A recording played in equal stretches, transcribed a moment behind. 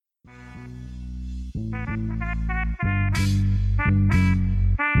Schwinn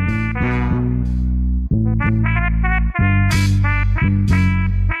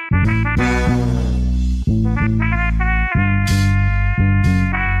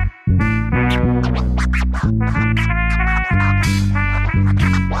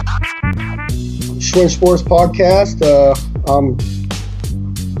Sports Podcast. I'm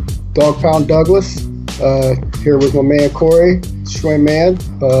Dog Pound Douglas, here with my man Corey, Schwinn Man.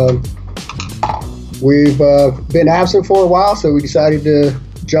 We've been absent for a while, so we decided to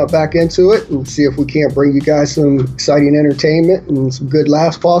jump back into it and see if we can't bring you guys some exciting entertainment and some good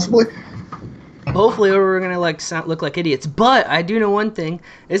laughs possibly. Hopefully we're going to look like idiots, but I do know one thing.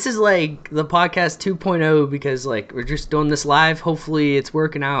 This is like the podcast 2.0 because like we're just doing this live. Hopefully it's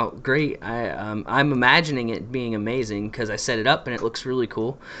working out great. I'm imagining it being amazing because I set it up and it looks really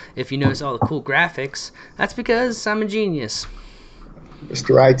cool. If you notice all the cool graphics, that's because I'm a genius.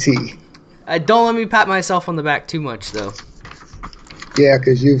 Mr. IT. Don't let me pat myself on the back too much though. Yeah,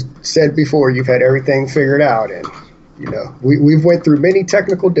 because you've said before you've had everything figured out, and you know we've went through many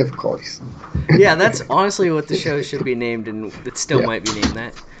technical difficulties. Yeah, that's honestly what the show should be named, and it still might be named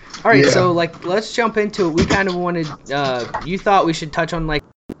that. All right, so like let's jump into it. We kind of wanted. You thought we should touch on like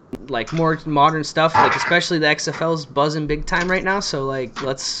more modern stuff, like especially the XFL's buzzing big time right now. So like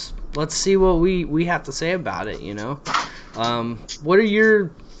let's see what we have to say about it. You know, what are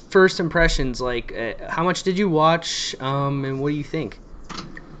your first impressions? Like, how much did you watch, and what do you think?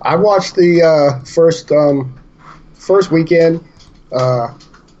 I watched the first weekend.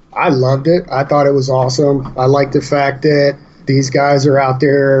 I loved it. I thought it was awesome. I like the fact that these guys are out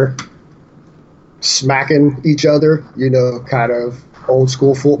there smacking each other, you know, kind of old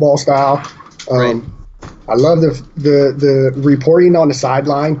school football style. Right. I love the reporting on the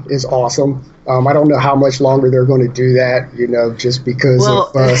sideline is awesome. I don't know how much longer they're going to do that, you know, just because of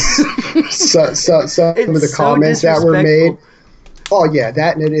some of the comments that were made. Oh, yeah,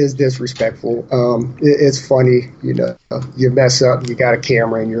 that and it is disrespectful. It's funny, you know, you mess up, you got a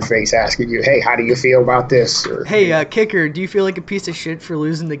camera in your face asking you, hey, how do you feel about this? Or, hey, kicker, do you feel like a piece of shit for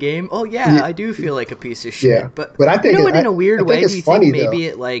losing the game? Oh, yeah, I do feel like a piece of shit. Yeah, but I think you know, in a weird way, do you think maybe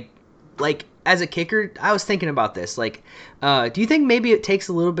though. it like as a kicker, I was thinking about this. Like, do you think maybe it takes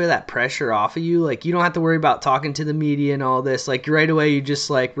a little bit of that pressure off of you? Like, you don't have to worry about talking to the media and all this. Like, right away, you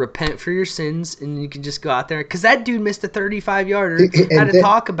just, like, repent for your sins, and you can just go out there. Because that dude missed a 35-yarder, had to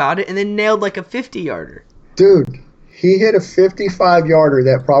talk about it, and then nailed, like, a 50-yarder. Dude, he hit a 55-yarder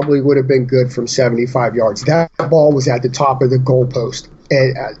that probably would have been good from 75 yards. That ball was at the top of the goalpost.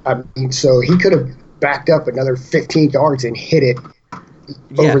 And, I mean, so he could have backed up another 15 yards and hit it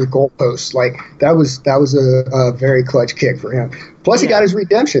over the goalpost. Like that was a very clutch kick for him. Plus he got his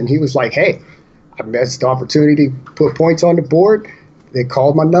redemption. He was like, hey, I missed the opportunity to put points on the board. They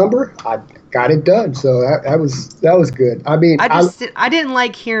called my number. I got it done. So that was good. I mean, I didn't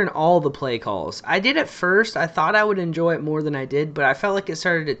like hearing all the play calls. I did at first. I thought I would enjoy it more than I did, but I felt like it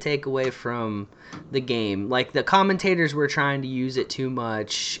started to take away from the game. Like the commentators were trying to use it too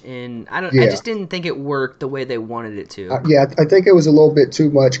much, and I just didn't think it worked the way they wanted it to. I think it was a little bit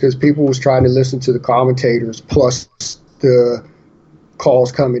too much because people was trying to listen to the commentators plus the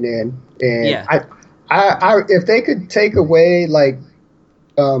calls coming in, and I if they could take away like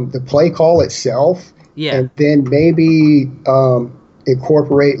the play call itself, and then maybe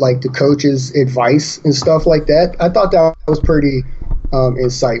incorporate like the coach's advice and stuff like that. I thought that was pretty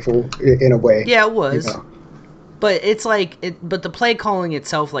insightful in a way. Yeah, it was. You know? But it's like, but the play calling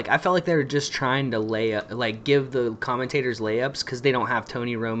itself, like I felt like they were just trying to give the commentators layups because they don't have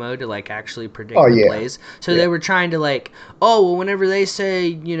Tony Romo to like actually predict the plays. So they were trying to like, oh, well, whenever they say,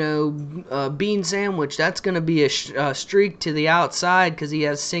 you know, bean sandwich, that's going to be a streak to the outside because he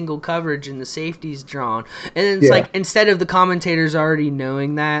has single coverage and the safety's drawn. And then it's like, instead of the commentators already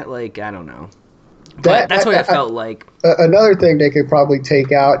knowing that, like, I don't know. But that's what it felt like. Another thing they could probably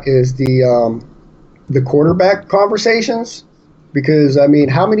take out is the quarterback conversations, because I mean,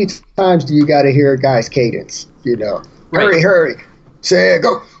 how many times do you got to hear a guy's cadence? You know, hurry, say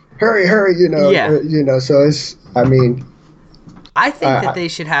go, hurry, you know, you know. So it's, I mean, I think that they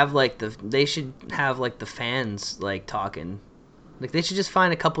should have the fans like talking. Like they should just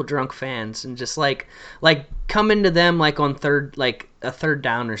find a couple drunk fans and just like come into them like on a third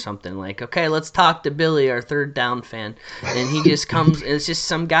down or something. Like, okay, let's talk to Billy, our third down fan, and he just comes. And it's just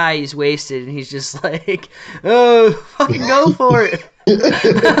some guy, he's wasted, and he's just like, oh, fucking go for it.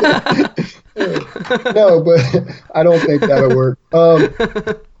 No, but I don't think that'll work.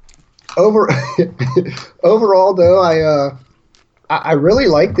 Overall, though, I really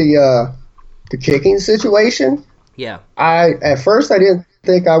like the kicking situation. Yeah. At first I didn't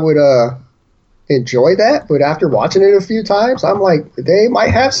think I would enjoy that, but after watching it a few times, I'm like, they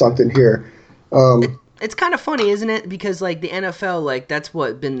might have something here. It's kind of funny, isn't it? Because like the NFL, like that's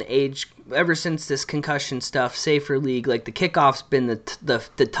what been the age ever since this concussion stuff, safer league. Like the kickoff's been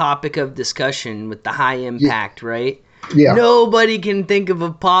the topic of discussion with the high impact, right? Yeah. Nobody can think of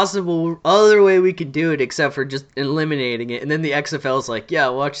a possible other way we could do it except for just eliminating it. And then the XFL's like, yeah,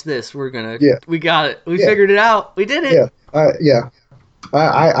 watch this. We got it. We figured it out. We did it. Yeah.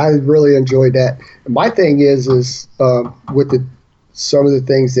 I really enjoyed that. My thing is with some of the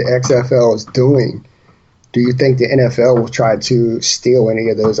things the XFL is doing, do you think the NFL will try to steal any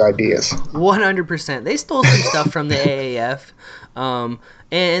of those ideas? 100%. They stole some stuff from the AAF,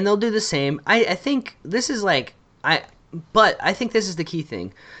 and they'll do the same. I think this is but I think this is the key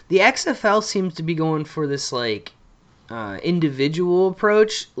thing. The XFL seems to be going for this individual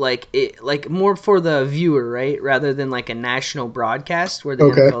approach, like more for the viewer, right, rather than like a national broadcast where the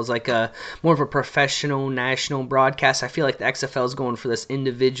NFL is like a more of a professional national broadcast. I feel like the XFL is going for this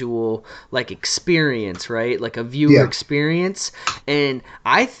individual like experience, right, like a viewer experience. And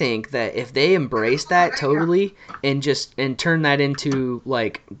I think that if they embrace that totally and turn that into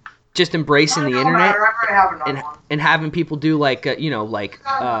like just embracing the internet and having people do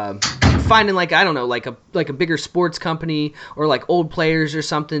finding I don't know, like a bigger sports company or like old players or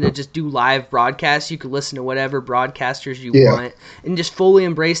something to just do live broadcasts. You could listen to whatever broadcasters you want and just fully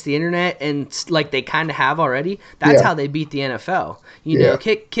embrace the internet, and like they kind of have already. That's how they beat the NFL. You know,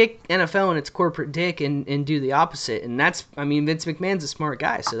 kick NFL and its corporate dick and do the opposite. And that's, I mean, Vince McMahon's a smart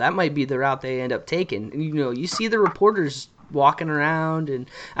guy, so that might be the route they end up taking. And, you know, you see the reporters walking around, and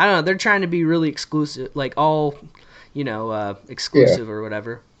I don't know, they're trying to be really exclusive, like all, exclusive or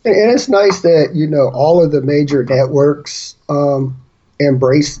whatever. And it's nice that, you know, all of the major networks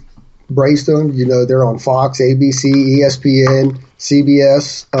embrace them. You know, they're on Fox, ABC, ESPN,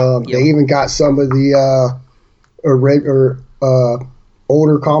 CBS. They even got some of the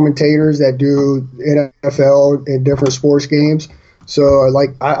older commentators that do NFL and different sports games. So,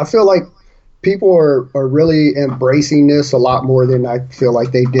 I feel like people are really embracing this a lot more than I feel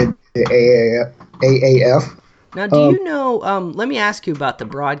like they did the AAF. Now, do you know, let me ask you about the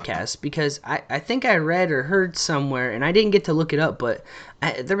broadcast, because I think I read or heard somewhere, and I didn't get to look it up, but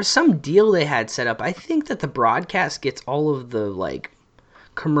there was some deal they had set up. I think that the broadcast gets all of the,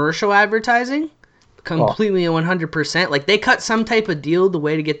 commercial advertising completely 100%. Like, they cut some type of deal the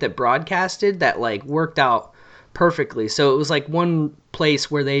way to get that broadcasted that, worked out perfectly. So it was, one place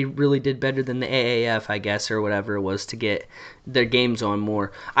where they really did better than the AAF, I guess, or whatever it was, to get their games on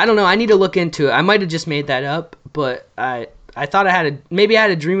more. I don't know. I need to look into it. I might have just made that up, but I thought I had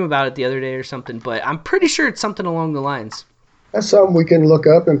a dream about it the other day or something, but I'm pretty sure it's something along the lines. That's something we can look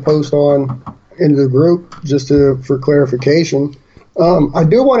up and post on in the group just for clarification. I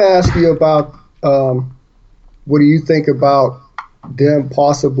do want to ask you about what do you think about them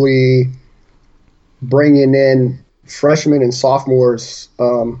possibly bringing in freshmen and sophomores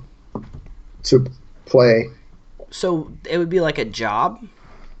to play? So it would be like a job?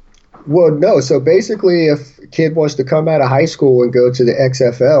 Well, no. So basically, if a kid wants to come out of high school and go to the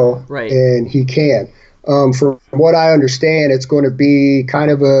XFL, right, and he can. From what I understand, it's going to be kind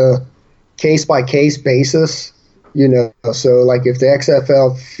of a case-by-case basis. You know, so if the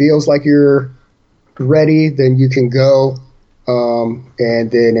XFL feels like you're ready, then you can go. And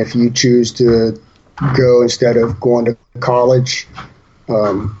then if you choose to go instead of going to college,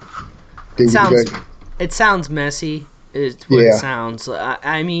 then it sounds messy. Is what it sounds.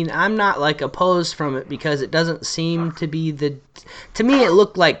 I mean, I'm not opposed from it, because it doesn't seem to be to me, it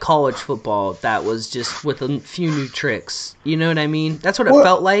looked like college football that was just with a few new tricks. You know what I mean? That's what it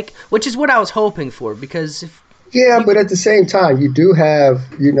felt like, which is what I was hoping for, because but at the same time, you do have,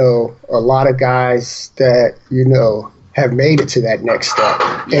 a lot of guys that, have made it to that next step.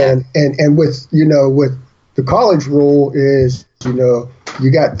 Yeah. And with, with the college rule is, you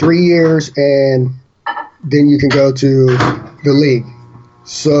got 3 years and then you can go to the league.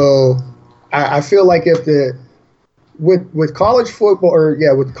 So I feel like with college football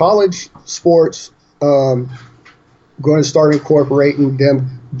with college sports, going to start incorporating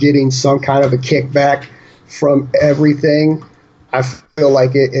them getting some kind of a kickback from everything, I feel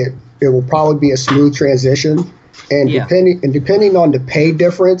like it will probably be a smooth transition. And depending on the pay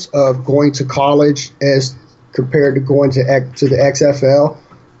difference of going to college as compared to going to the XFL,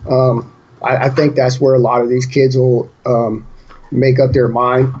 I think that's where a lot of these kids will make up their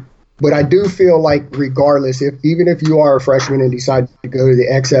mind. But I do feel like regardless, even if you are a freshman and decide to go to the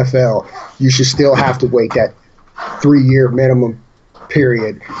XFL, you should still have to wait that 3-year minimum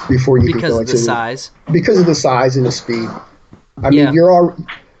period before you can go into because of the size. Because of the size and the speed. I mean,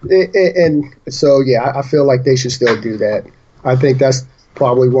 And so, yeah, I feel like they should still do that. I think that's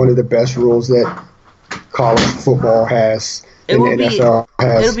probably one of the best rules that college football has and the NFL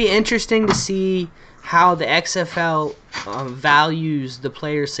has. It'll be interesting to see how the XFL values the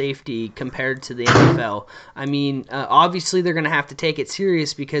player safety compared to the NFL. I mean, obviously they're going to have to take it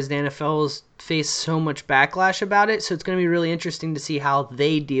serious because the NFL's faced so much backlash about it, so it's going to be really interesting to see how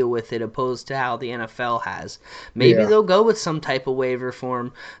they deal with it opposed to how the NFL has. Maybe they'll go with some type of waiver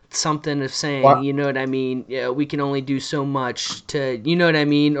form, something of saying, you know what I mean, we can only do so much to, you know what I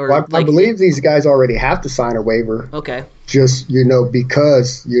mean? Or I believe these guys already have to sign a waiver. Okay. Just,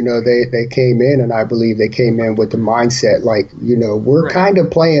 because, they came in, and I believe they came in with the mindset like, we're kind of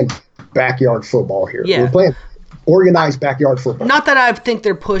playing backyard football here. Yeah. We're playing organized backyard football. Not that I think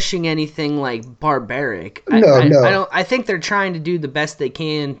they're pushing anything like barbaric. No. I think they're trying to do the best they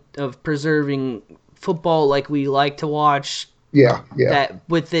can of preserving football like we like to watch. Yeah. That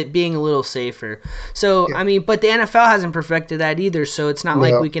with it being a little safer. So, I mean, but the NFL hasn't perfected that either, so it's not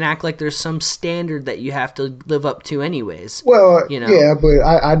like we can act like there's some standard that you have to live up to anyways. Well, yeah, but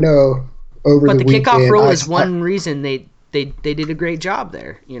I know over the weekend. But the kickoff rule is one reason they did a great job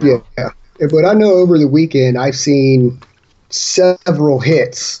there, Yeah. But I know over the weekend I've seen several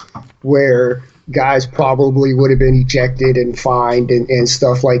hits where guys probably would have been ejected and fined and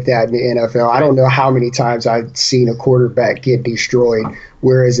stuff like that in the NFL. I don't know how many times I've seen a quarterback get destroyed,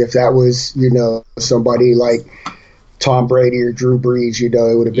 whereas if that was, somebody like Tom Brady or Drew Brees,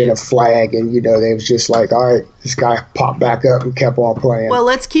 it would have been a flag, and, they was just like, all right, this guy popped back up and kept on playing. Well,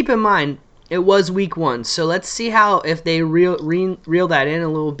 let's keep in mind, it was week 1, so let's see how if they reel that in a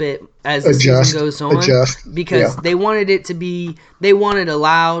little bit as the season goes on. Because they wanted it to be, they wanted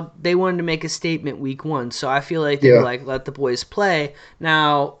to make a statement week 1. So I feel like they were like, let the boys play.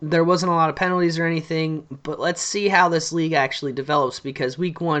 Now, there wasn't a lot of penalties or anything, but let's see how this league actually develops, because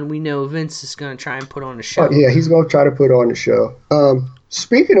week 1, we know Vince is going to try and put on a show. He's going to try to put on a show.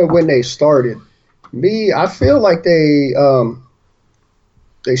 Speaking of when they started, I feel like they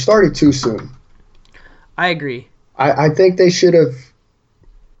started too soon. I agree. I think they should have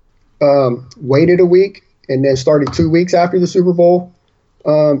waited a week and then started 2 weeks after the Super Bowl.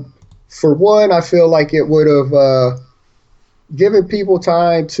 For one, I feel like it would have given people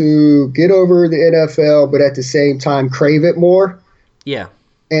time to get over the NFL, but at the same time crave it more. Yeah.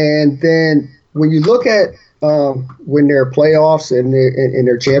 And then when you look at when their playoffs and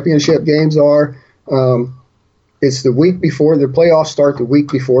their championship games are, it's the week before the playoffs start, the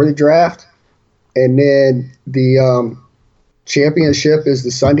week before the draft, and then the championship is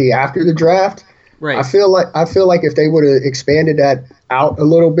the Sunday after the draft. Right. I feel like if they would have expanded that out a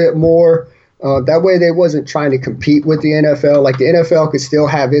little bit more, that way they wasn't trying to compete with the NFL. Like the NFL could still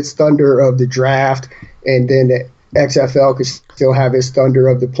have its thunder of the draft, and then the XFL could still have its thunder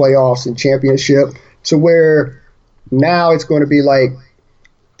of the playoffs and championship. So where now it's going to be like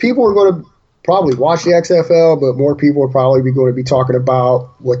people are going to probably watch the XFL, but more people are probably going to be talking about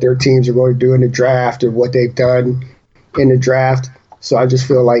what their teams are going to do in the draft or what they've done in the draft. So I just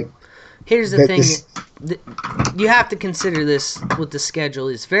feel like here's the thing. You have to consider this with the schedule.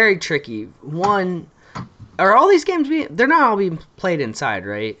 It's very tricky. One, are all these games they're not all being played inside,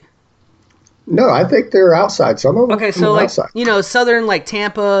 right? No, I think they're outside. Some of them are outside. Southern, like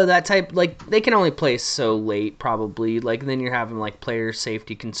Tampa, that type, like they can only play so late probably. Like then you're having like player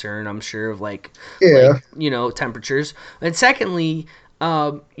safety concern, I'm sure, of temperatures. And secondly,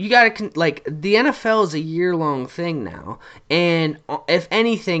 you got to the NFL is a year-long thing now, and if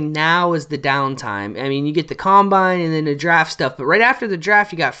anything, now is the downtime. I mean, you get the combine and then the draft stuff, but right after the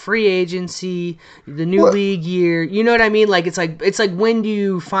draft, you got free agency, the new league year. You know what I mean? Like it's like when do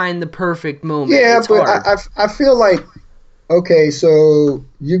you find the perfect moment? Yeah, I feel like okay, so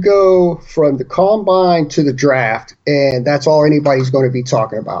you go from the combine to the draft, and that's all anybody's going to be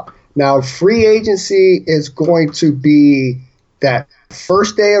talking about. Now, free agency is going to be that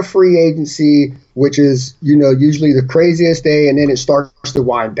first day of free agency, which is, usually the craziest day, and then it starts to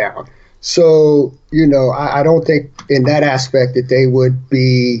wind down. So, I don't think in that aspect that they would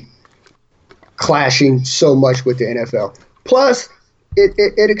be clashing so much with the NFL. Plus,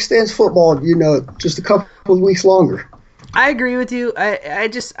 it extends football, just a couple of weeks longer. I agree with you.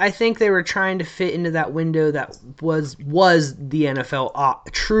 I think they were trying to fit into that window that was the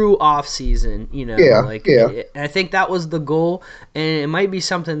NFL true off season. I think that was the goal, and it might be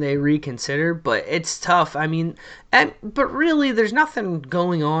something they reconsider. But it's tough. I mean, but really, there's nothing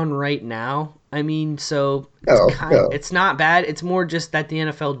going on right now. I mean, so it's not bad. It's more just that the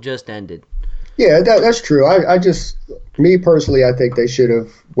NFL just ended. Yeah, that's true. I just, me personally, I think they should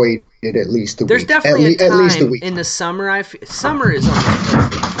have waited at least a There's week. definitely a time at least a week. in the summer. Summer is almost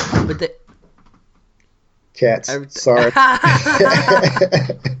perfect, but the Cats. Sorry.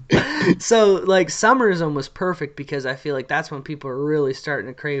 So like summer is almost perfect because I feel like that's when people are really starting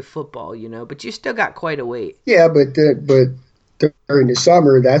to crave football, But you still got quite a wait. Yeah, but during the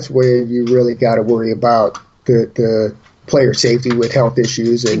summer, that's where you really got to worry about the player safety with health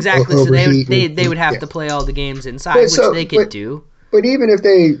issues and exactly. So they would have yeah. to play all the games inside, which they could do. But even if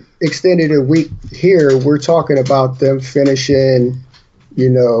they extended a week here, we're talking about them finishing,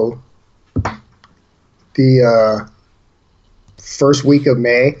 the first week of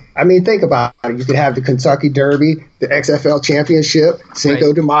May. I mean, think about it. You could have the Kentucky Derby, the XFL Championship,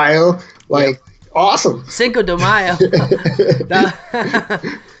 Cinco de Mayo. Awesome. Cinco de Mayo.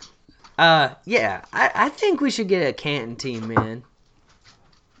 Yeah, I think we should get a Canton team, man.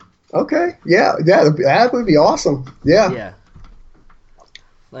 Okay. Yeah, that would be awesome. Yeah. Yeah.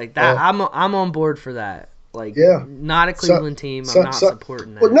 Like that, I'm on board for that. Not a Cleveland team. I'm not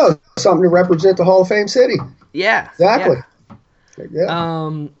supporting that. Well, no, something to represent the Hall of Fame city. Yeah. Exactly.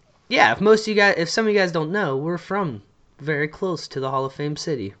 Yeah. If some of you guys don't know, we're from very close to the Hall of Fame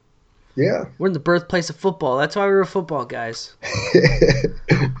city. Yeah. We're in the birthplace of football. That's why we're football guys.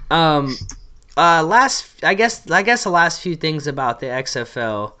 I guess the last few things about the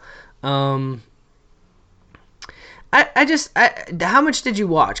XFL. How much did you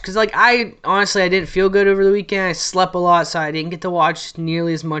watch? Because I honestly didn't feel good over the weekend. I slept a lot, so I didn't get to watch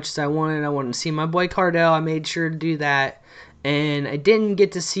nearly as much as I wanted. I wanted to see my boy Cardell. I made sure to do that, and I didn't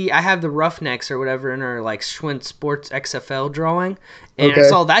get to see. I have the Roughnecks or whatever in our Schwinn Sports XFL drawing, and I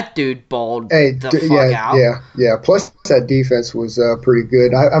saw that dude balled the fuck out. Yeah. Plus that defense was pretty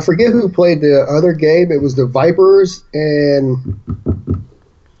good. I forget who played the other game. It was the Vipers and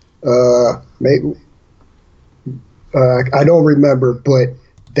maybe. I don't remember, but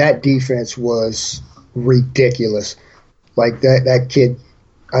that defense was ridiculous. That kid,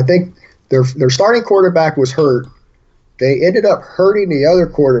 I think their starting quarterback was hurt. They ended up hurting the other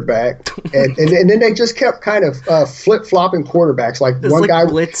quarterback, and then they just kept kind of flip-flopping quarterbacks. One guy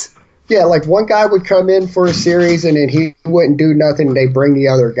blitz. Yeah, one guy would come in for a series, and then he wouldn't do nothing, and they bring the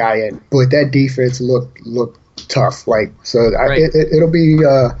other guy in. But that defense looked tough. It'll be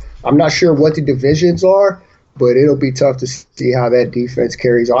I'm not sure what the divisions are, but it'll be tough to see how that defense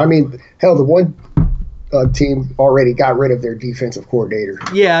carries on. I mean, hell, the one team already got rid of their defensive coordinator.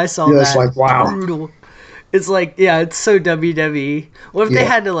 Yeah, I saw that. It's wow. Brutal. It's it's so WWE. What if they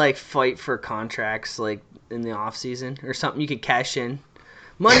had to fight for contracts in the off season or something you could cash in?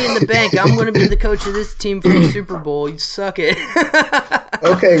 Money in the bank. I'm going to be the coach of this team for the Super Bowl. You suck it.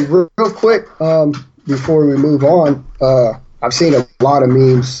 Okay, real quick before we move on, I've seen a lot of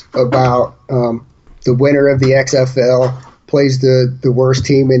memes about the winner of the XFL plays the worst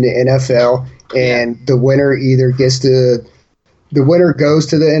team in the NFL, and the winner either the winner goes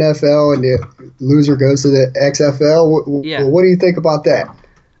to the NFL and the loser goes to the XFL. What do you think about that?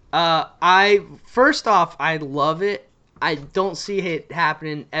 First off, I love it. I don't see it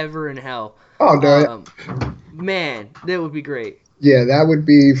happening ever in hell. Oh no, man, that would be great. Yeah, that would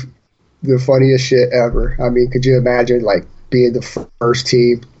be the funniest shit ever. I mean, could you imagine being the first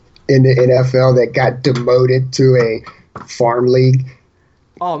team in the NFL that got demoted to a farm league?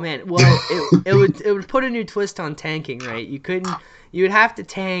 Oh man, well it would put a new twist on tanking, right? You would have to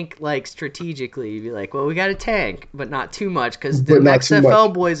tank strategically. You'd be well, we got to tank, but not too much because the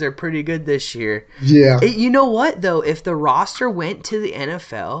XFL boys are pretty good this year. Yeah. You know what though? If the roster went to the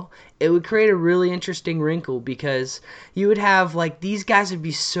NFL, it would create a really interesting wrinkle because you would have these guys would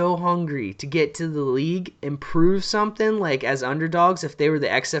be so hungry to get to the league and prove something as underdogs if they were the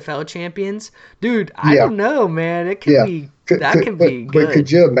XFL champions. Dude, I don't know, man. It could be can be good. But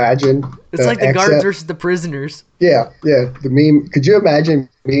could you imagine? It's like the guards versus the prisoners. Yeah. The meme. Could you imagine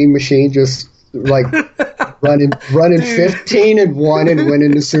Mean Machine just running 15-1 and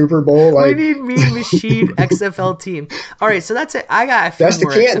winning the Super Bowl? We need Mean Machine XFL team. All right, so that's it. I got a few That's the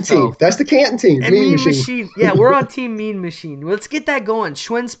Canton team. That's the Canton team. And Mean Machine. Yeah, we're on Team Mean Machine. Let's get that going.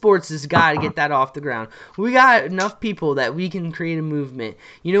 Schwinn Sports has got to get that off the ground. We got enough people that we can create a movement.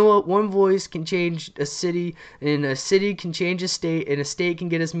 You know what? One voice can change a city, and a city can change a state, and a state can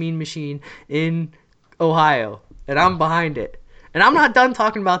get us Mean Machine in Ohio. And I'm behind it. And I'm not done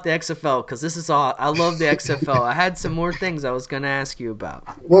talking about the XFL because this is all. I love the XFL. I had some more things I was going to ask you about.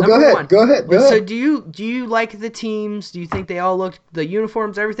 Well, go ahead. Go ahead. So do you like the teams? Do you think they all looked, the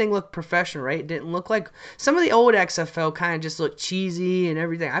uniforms, everything looked professional, right? It didn't look like some of the old XFL kind of just looked cheesy and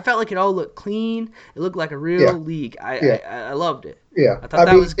everything. I felt like it all looked clean. It looked like a real league. I loved it. Yeah, I thought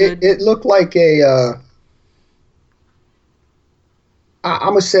that was good. It looked like a. I'm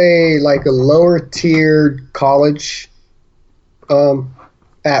gonna say like a lower tiered college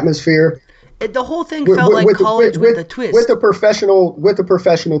atmosphere. The whole thing felt like college with a twist. With a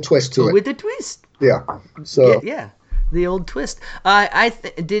professional twist to it. With a twist. Yeah. So yeah, the old twist.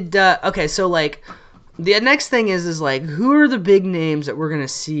 Okay, so like the next thing is like, who are the big names that we're gonna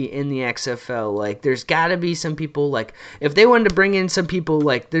see in the XFL? Like, there's got to be some people, like, if they wanted to bring in some people,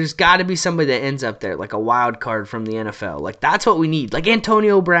 like, there's got to be somebody that ends up there, like a wild card from the NFL. Like, that's what we need, like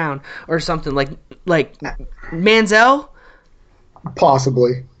Antonio Brown or something, like Manziel.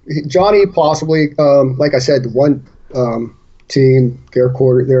 Possibly, Johnny. Possibly. Like I said, the one team,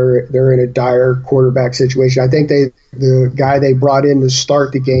 they're in a dire quarterback situation. I think the guy they brought in to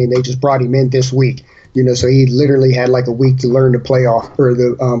start the game, they just brought him in this week. So he literally had like a week to learn the playoff or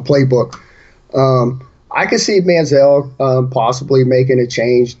the playbook. I could see Manziel possibly making a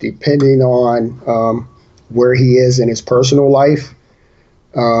change depending on where he is in his personal life.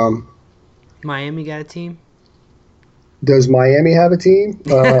 Miami got a team? Does Miami have a team?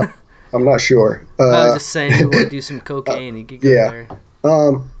 I'm not sure. I was just saying, you want to do some cocaine, you could go there.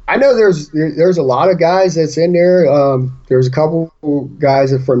 I know there's a lot of guys that's in there. There's a couple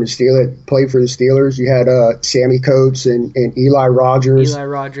guys from the Steelers that played for the Steelers. You had Sammy Coates and Eli Rogers.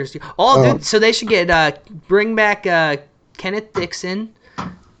 Dude, so they should bring back Kenneth Dixon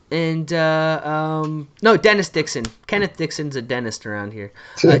and Dennis Dixon. Kenneth Dixon's a dentist around here.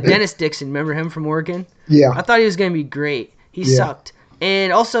 Dennis Dixon, remember him from Oregon? Yeah. I thought he was going to be great. He sucked.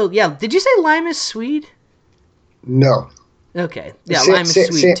 And also, did you say Limas Swede? No. Okay. Yeah, Limas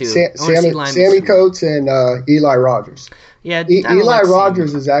Swede too. Sammy Coates and Eli Rogers. Yeah, Eli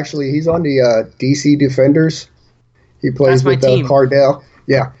Rogers is actually, he's on the DC Defenders. He plays with Cardell.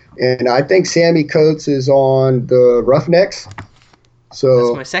 Yeah. And I think Sammy Coates is on the Roughnecks. So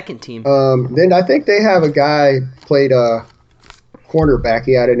that's my second team. Then I think they have a guy played cornerback.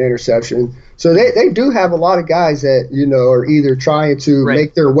 He had an interception. So they do have a lot of guys that, are either trying to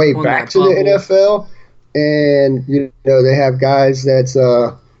make their way back to the NFL, and, they have guys that's,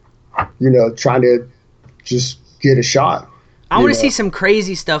 trying to just get a shot. I want to see some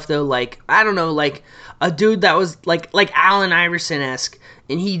crazy stuff, though. Like, I don't know, like a dude that was like Allen Iverson-esque,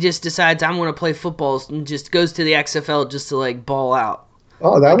 and he just decides, I want to play football, and just goes to the XFL just to, like, ball out.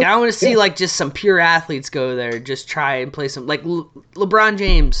 Oh, I want to see, like, just some pure athletes go there, just try and play some, like LeBron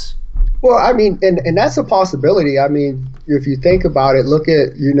James. Well, I mean, and that's a possibility. I mean, if you think about it, look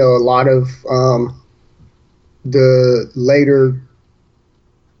at, a lot of the later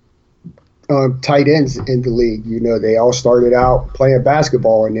tight ends in the league. They all started out playing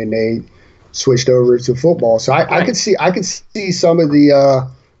basketball, and then they switched over to football. So I could see some of the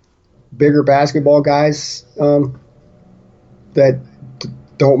bigger basketball guys that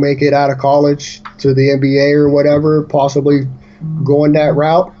don't make it out of college to the NBA or whatever, possibly going that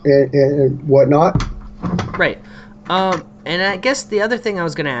route and whatnot. Right. And I guess the other thing I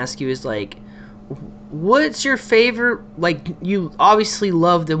was going to ask you is, like, what's your favorite, like, you obviously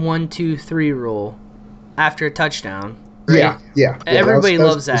love the 1-2-3 rule after a touchdown, right? Yeah. Everybody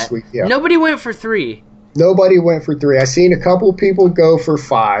loves that. Yeah. Nobody went for 3. Nobody went for 3. I seen a couple people go for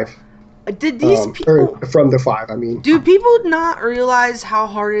 5. Did these people from the 5? I mean, do people not realize how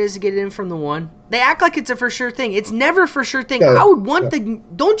hard it is to get in from the 1? They act like it's a for sure thing. It's never a for sure thing. I would want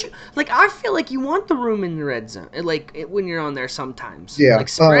don't you? Like, I feel like you want the room in the red zone, like when you're on there sometimes. Yeah. Like,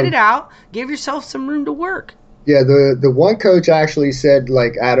 spread it out, give yourself some room to work. Yeah, the one coach actually said,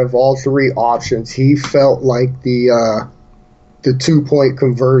 like, out of all 3 options, he felt like the 2-point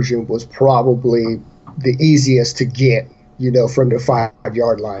conversion was probably the easiest to get, from the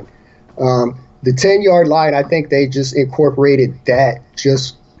 5-yard line. The 10-yard line, I think they just incorporated that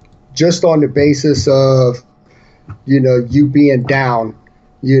just on the basis of, you being down,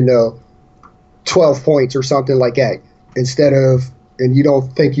 12 points or something like that, instead of, and you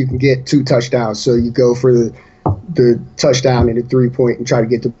don't think you can get 2 touchdowns, so you go for the touchdown and the 3-point and try to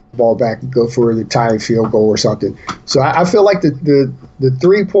get the ball back and go for the tying field goal or something. So I feel like the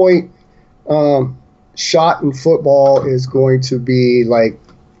 3-point shot in football is going to be like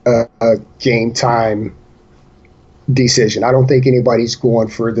a game time decision. I don't think anybody's going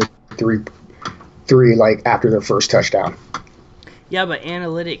for the three like after their first touchdown. Yeah, but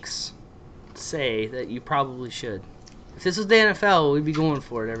analytics say that you probably should. If this was the NFL, we'd be going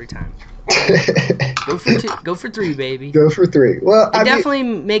for it every time. Go for 3, baby. Go for 3. Well, it definitely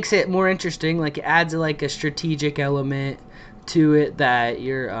makes it more interesting. Like, it adds like a strategic element to it that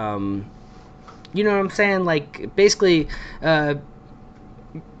you're, you know what I'm saying? Like, basically, imagine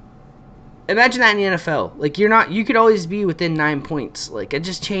that in the NFL. Like, you could always be within 9 points. Like, it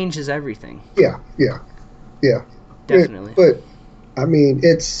just changes everything. Yeah. Definitely. But I mean,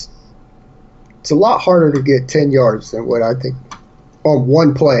 it's a lot harder to get 10 yards than what I think on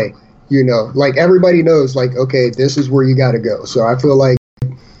one play. You know, like everybody knows, like, okay, this is where you got to go. So I feel like,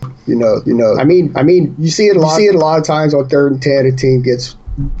 you know, I mean, you see it a lot of times on 3rd and 10, a team gets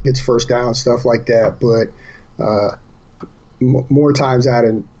first down, stuff like that. But more times out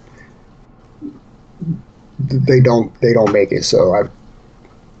and they don't make it. So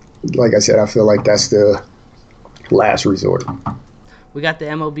like I said, I feel like that's the last resort. We got the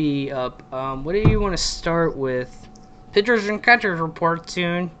MLB up. What do you want to start with? Pitchers and catchers report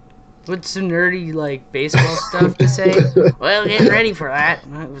soon. With some nerdy, like, baseball stuff to say. Well, getting ready for that.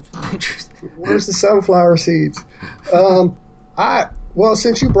 Where's the sunflower seeds? Well,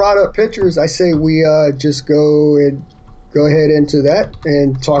 since you brought up pitchers, I say we just go ahead into that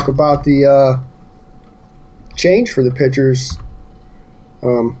and talk about the change for the pitchers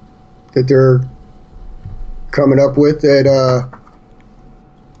that they're coming up with. That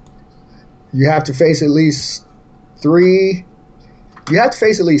you have to face at least 3. You have to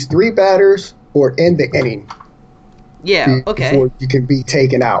face at least 3 batters or end the inning. Yeah, okay. Before you can be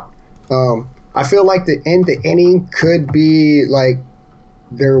taken out. I feel like the end the inning could be like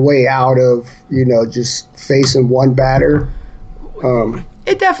their way out of, you know, just facing one batter.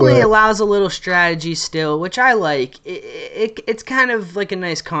 It definitely allows a little strategy still, which I like. It's kind of like a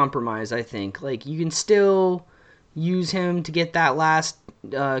nice compromise, I think. Like, you can still use him to get that last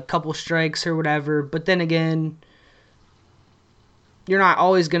couple strikes or whatever, but then again, you're not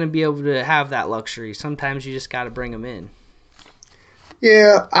always going to be able to have that luxury. Sometimes you just got to bring them in.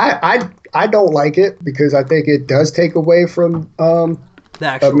 Yeah, I don't like it because I think it does take away from a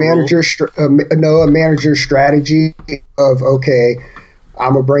manager's strategy of, okay,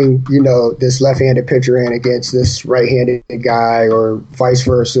 I'm gonna bring, you know, this left-handed pitcher in against this right-handed guy or vice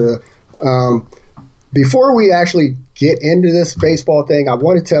versa. Before we actually get into this baseball thing, I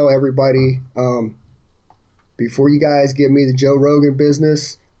want to tell everybody. Before you guys give me the Joe Rogan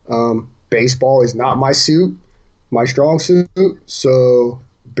business, baseball is not my strong suit. So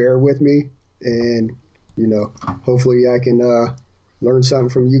bear with me, and you know, hopefully I can learn something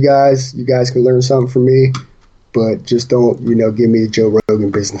from you guys. You guys can learn something from me, but just don't, you know, give me the Joe Rogan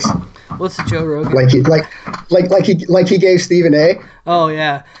business. What's the Joe Rogan? Like he gave Stephen A. Oh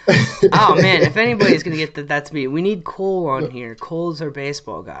yeah. Oh man, if anybody's gonna get that, that's me. We need Cole on here. Cole's our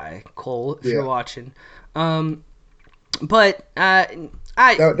baseball guy. Cole, if you're watching. That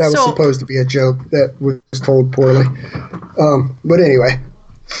was supposed to be a joke that was told poorly. But anyway.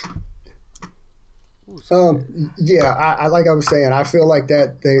 I like I was saying, I feel like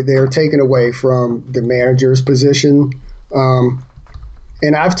that they're taken away from the manager's position.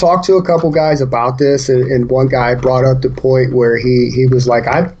 And I've talked to a couple guys about this, and one guy brought up the point where he was like,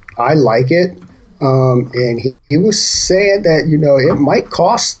 I like it. And he was saying that, you know, it might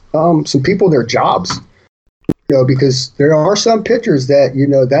cost some people their jobs. You know, because there are some pitchers that, you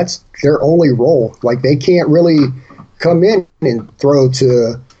know, that's their only role. Like, they can't really come in and throw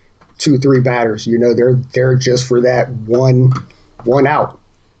to 2-3 batters. You know, they're just for that one out.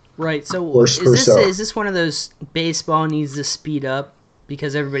 Right. So is this one of those baseball needs to speed up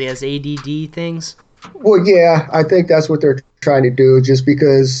because everybody has ADD things? Well, yeah, I think that's what they're trying to do. Just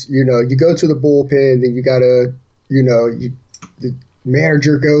because, you know, you go to the bullpen, then you got to, you know, the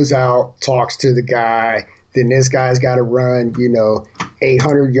manager goes out, talks to the guy. Then this guy's got to run, you know,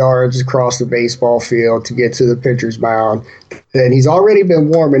 800 yards across the baseball field to get to the pitcher's mound. Then he's already been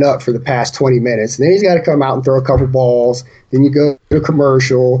warming up for the past 20 minutes. And then he's got to come out and throw a couple balls. Then you go to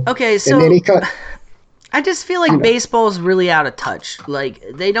commercial. Okay, so and then I just feel like baseball's really out of touch. Like,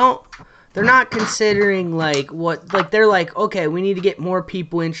 they're not considering, like, they're like, okay, we need to get more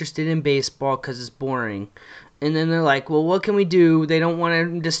people interested in baseball because it's boring. And then they're like, well, what can we do? They don't want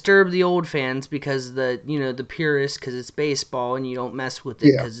to disturb the old fans because the purists, because it's baseball and you don't mess with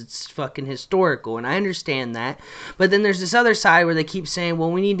it because it's fucking historical. And I understand that. But then there's this other side where they keep saying,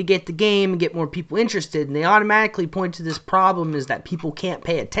 well, we need to get the game and get more people interested. And they automatically point to this problem is that people can't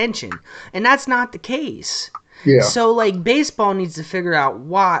pay attention. And that's not the case. Yeah. So like baseball needs to figure out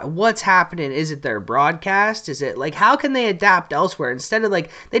what's happening. Is it their broadcast? Is it like how can they adapt elsewhere instead of like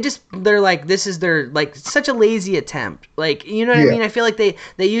they're like this is their like such a lazy attempt. Like you know what I mean? I feel like they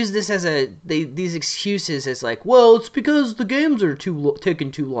use this as these excuses as like, well, it's because the games are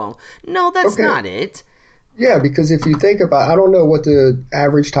taking too long. No, that's not it. Yeah, because if you think about, I don't know what the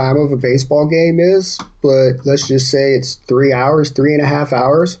average time of a baseball game is, but let's just say it's 3 hours, 3.5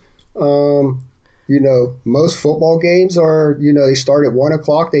 hours. Most football games are, they start at 1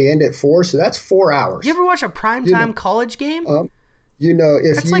 o'clock, they end at 4, so that's 4 hours. You ever watch a primetime college game?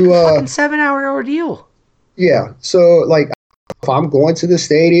 If that's like a fucking 7-hour ordeal. Yeah, so like if I'm going to the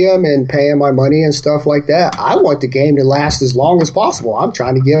stadium and paying my money and stuff like that, I want the game to last as long as possible. I'm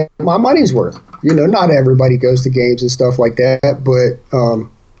trying to get my money's worth. Not everybody goes to games and stuff like that, but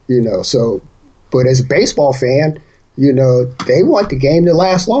but as a baseball fan, they want the game to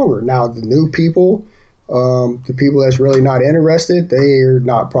last longer. Now, the new people, the people that's really not interested, they are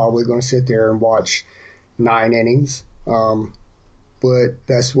not probably going to sit there and watch 9 innings. But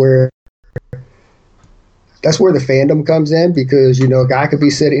that's where the fandom comes in because, a guy could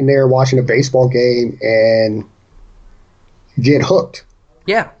be sitting there watching a baseball game and get hooked.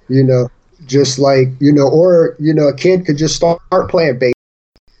 Yeah. Just like, or, a kid could just start playing baseball.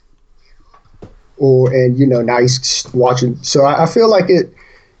 Now he's watching. So I feel like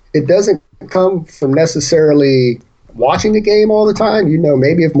it doesn't come from necessarily watching the game all the time.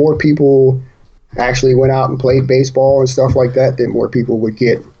 Maybe if more people actually went out and played baseball and stuff like that, then more people would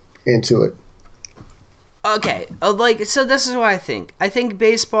get into it. Okay, so this is what I think. I think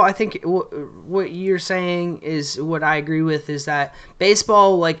baseball, what you're saying is what I agree with, is that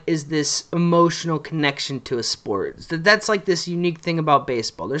baseball, is this emotional connection to a sport. That's, this unique thing about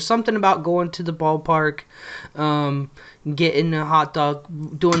baseball. There's something about going to the ballpark, getting a hot dog,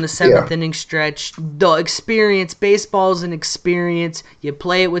 doing the seventh inning stretch. The experience, baseball is an experience. You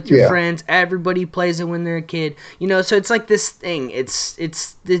play it with your friends. Everybody plays it when they're a kid. So it's like this thing. It's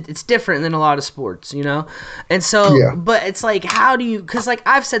different than a lot of sports, And so, but it's like, how do you, because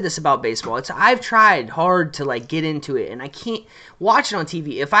I've said this about baseball. I've tried hard to get into it, and I can't watch it on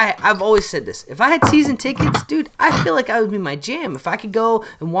TV. I've always said this. If I had season tickets, dude, I feel like I would be my jam. If I could go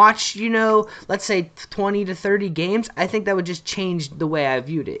and watch, let's say 20 to 30 games, I think that would just change the way I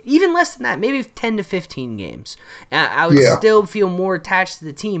viewed it. Even less than that, maybe 10 to 15 games. I would still feel more attached to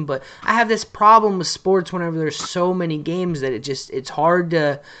the team, but I have this problem with sports whenever there's so many games that it's hard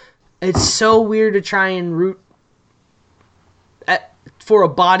to, it's so weird to try and root for a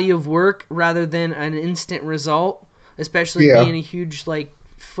body of work rather than an instant result, especially being a huge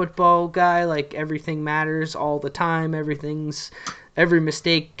football guy. Everything matters all the time. Every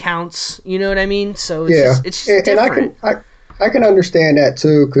mistake counts. You know what I mean? So it's just different. And I can understand that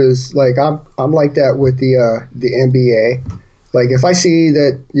too, because I'm like that with the NBA. If I see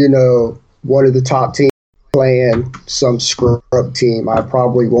that one of the top teams playing some scrub team, I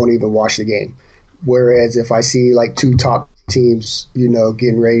probably won't even watch the game. Whereas if I see two top teams,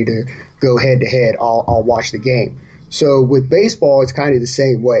 getting ready to go head to head, I'll watch the game. So with baseball, it's kind of the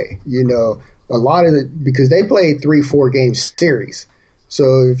same way. A lot of because they play 3-4 game series.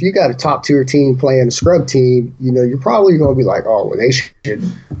 So if you got a top tier team playing a scrub team, you're probably going to be like, oh, well, they should,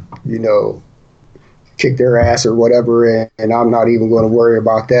 kick their ass or whatever, and I'm not even going to worry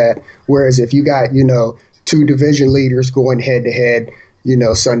about that. Whereas if you got, two division leaders going head to head,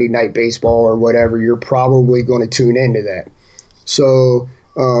 Sunday night baseball or whatever, you're probably going to tune into that. So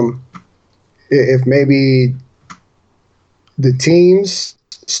if maybe the teams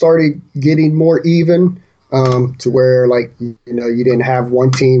started getting more even, to where you didn't have one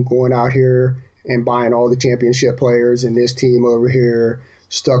team going out here and buying all the championship players and this team over here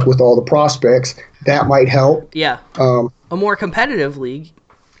stuck with all the prospects, that might help. Yeah. A more competitive league.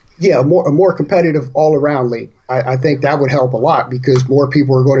 Yeah, a more competitive all around league. I think that would help a lot because more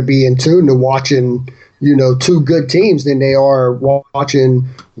people are going to be in tune to watching, two good teams than they are watching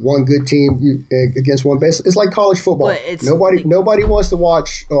one good team against one base. It's like college football. Nobody wants to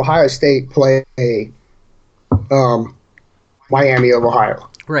watch Ohio State play Miami of Ohio.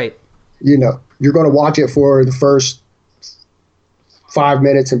 Right. You're going to watch it for the first 5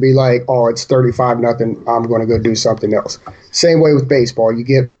 minutes and be like, oh, it's 35-0. I'm going to go do something else. Same way with baseball. You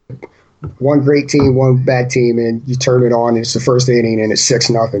get one great team, one bad team, and you turn it on, and it's the first inning, and it's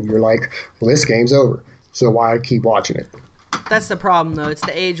 6-0. You're like, well, this game's over. So why keep watching it? that's the problem though. It's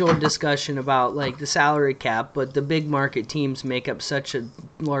the age-old discussion about like the salary cap, but the big market teams make up such a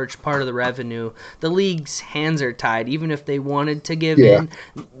large part of the revenue. The league's hands are tied, even if they wanted to give in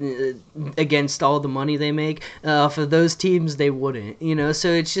against all the money they make. For those teams, they wouldn't. You know, so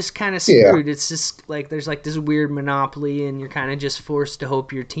it's just kind of screwed. It's just like there's like this weird monopoly, and you're kind of just forced to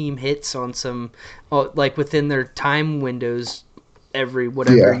hope your team hits on some, like within their time windows every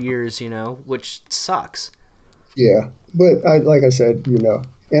whatever years, you know, which sucks. Yeah, but like I said, you know,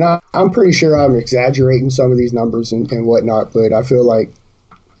 and I'm pretty sure I'm exaggerating some of these numbers and whatnot, but I feel like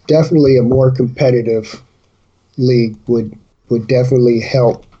definitely a more competitive league would definitely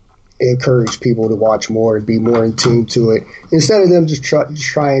help encourage people to watch more and be more in tune to it, instead of them just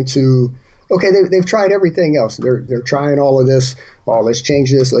trying to, okay, they've tried everything else. They're trying all of this. Oh, let's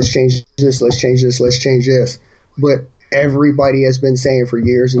change this, let's change this, let's change this, let's change this. But everybody has been saying for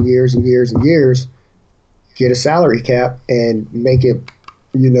years and years and years and years, get a salary cap and make it,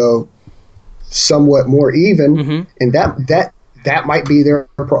 you know, somewhat more even, and that might be their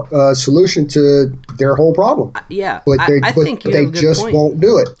solution to their whole problem. Yeah, but I think they just won't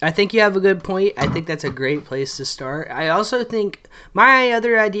do it. I think you have a good point. I think that's a great place to start. I also think my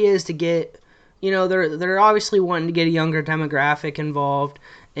other idea is to get, you know, they're obviously wanting to get a younger demographic involved,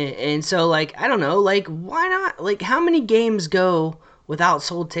 and so like I don't know, like why not? Like how many games go without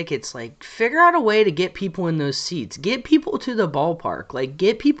sold tickets? Like figure out a way to get people in those seats, get people to the ballpark, like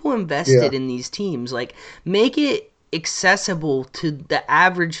get people invested in these teams, like make it accessible to the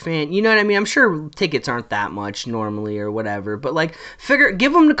average fan. You know what I mean? I'm sure tickets aren't that much normally or whatever, but like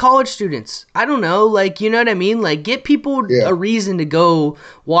give them to college students. I don't know, like, you know what I mean? Like get people a reason to go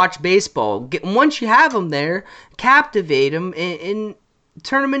watch baseball. Once you have them there, captivate them and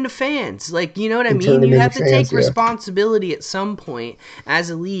turn them into fans. Like, you know what I mean? You have to take responsibility at some point as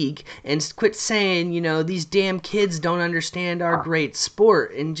a league and quit saying, you know, these damn kids don't understand our great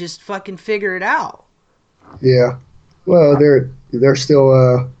sport, and just fucking figure it out. Yeah. Well, they're still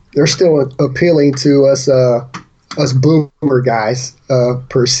appealing to us boomer guys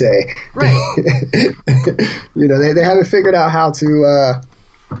per se. Right. You know, they haven't figured out how to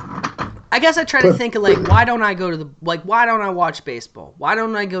I guess I try to think of, like, why don't I watch baseball? Why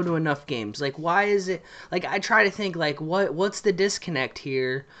don't I go to enough games? Like, why is it, like, I try to think, like, what's the disconnect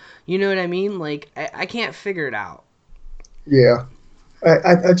here? You know what I mean? Like, I can't figure it out. Yeah.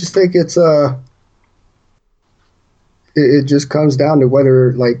 I just think it's, it just comes down to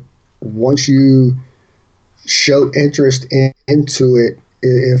whether, like, once you show interest into it,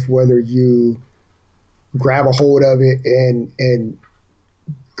 if whether you grab a hold of it and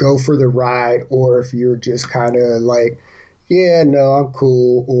go for the ride, or if you're just kind of like, yeah, no, I'm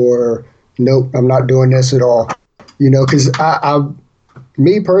cool, or nope, I'm not doing this at all. You know, because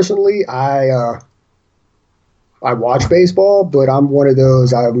me personally, I watch baseball, but I'm one of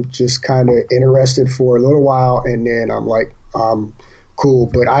those, I'm just kind of interested for a little while, and then I'm like, cool.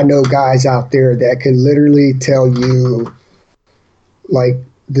 But I know guys out there that can literally tell you, like,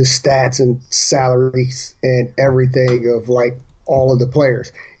 the stats and salaries and everything of, like, all of the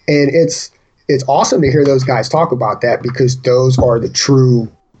players. And it's awesome to hear those guys talk about that, because those are the true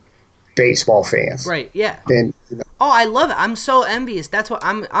baseball fans. Right, yeah. And you know, oh, I love it. I'm so envious. That's what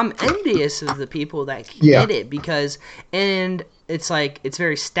I'm envious of the people that get it, because, and it's like, it's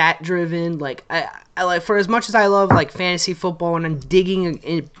very stat driven. Like I like, for as much as I love like fantasy football and I'm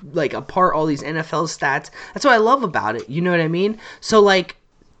digging like apart all these NFL stats, that's what I love about it. You know what I mean? So like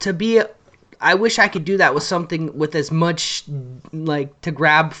I wish I could do that with something with as much like to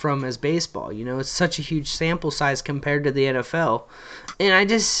grab from as baseball. You know, it's such a huge sample size compared to the NFL, and I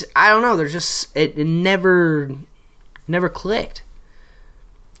don't know. There's just it never clicked.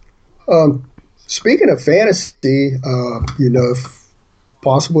 Speaking of fantasy, you know,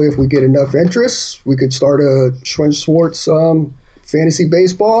 possibly if we get enough interest, we could start a Schwinn Schwartz fantasy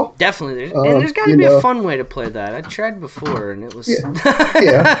baseball. Definitely, and there's got to be a fun way to play that. I tried before, and it was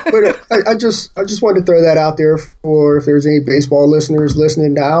yeah. But I just wanted to throw that out there for if there's any baseball listeners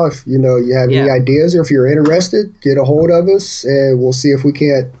listening now. If you know you have any ideas, or if you're interested, get a hold of us, and we'll see if we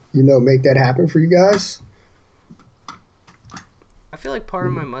can't make that happen for you guys. I feel like part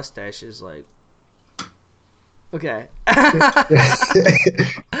of my mustache is like. Okay.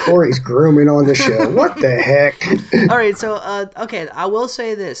 Corey's grooming on the show. What the heck? All right, so okay, I will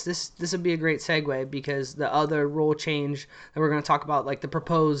say this would be a great segue, because the other rule change that we're going to talk about, like the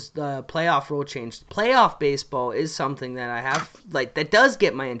proposed playoff rule change, playoff baseball is something that I have, like, that does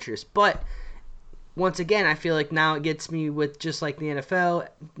get my interest, but once again, I feel like now it gets me with just like the NFL,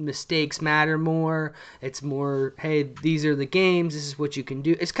 mistakes matter more. It's more, hey, these are the games. This is what you can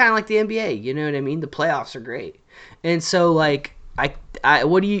do. It's kind of like the NBA. You know what I mean? The playoffs are great, and so like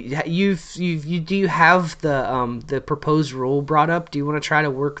what do do you have the proposed rule brought up? Do you want to try to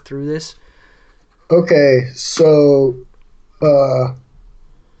work through this? Okay, so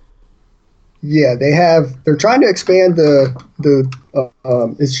yeah, they're trying to expand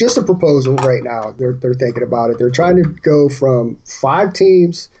it's just a proposal right now. They're thinking about it. They're trying to go from 5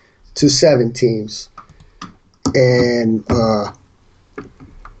 teams to 7 teams, and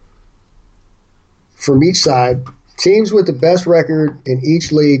from each side, teams with the best record in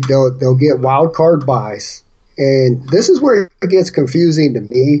each league, they'll get wild card buys. And this is where it gets confusing to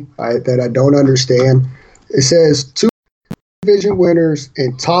me, that I don't understand. It says 2 division winners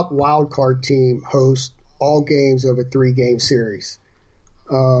and top wild card team host all games of a 3-game series.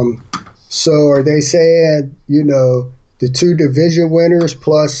 So are they saying, the 2 division winners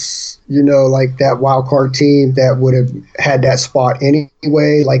plus, like that wild card team that would have had that spot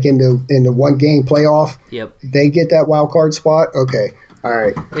anyway, like in the 1-game playoff? Yep. They get that wild card spot? Okay. All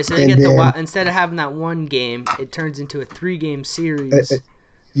right. Yeah, so they get instead of having that 1 game, it turns into a 3-game series.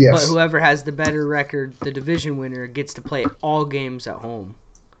 Yes. But whoever has the better record, the division winner, gets to play all games at home.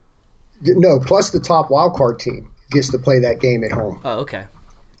 No, plus the top wild card team gets to play that game at home. Oh, okay.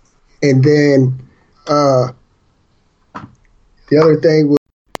 And then the other thing was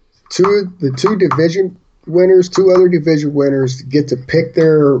the 2 division winners, 2 other division winners get to pick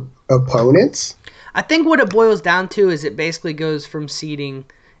their opponents. I think what it boils down to is it basically goes from seeding,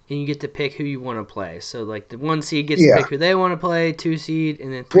 and you get to pick who you want to play. So like the 1 seed gets to pick who they want to play, 2 seed,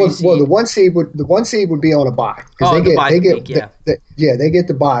 and then 3 seed. Well, the 1 seed would be on a bye because they get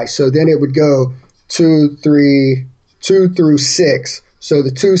the bye. So then it would go 2 through 6. So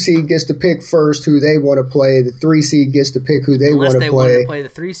the 2 seed gets to pick first who they want to play. The 3 seed gets to pick who they want to play. Unless they want to play the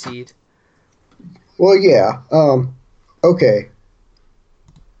 3 seed. Well, yeah. Okay.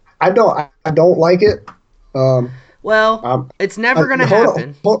 I don't like it. It's never going to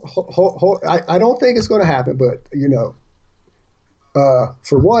happen. I don't think it's going to happen, but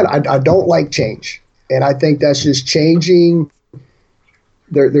for one, I don't like change, and I think that's just changing.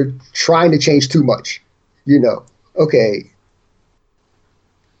 They're trying to change too much. Okay.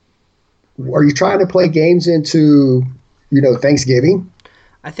 Are you trying to play games into Thanksgiving?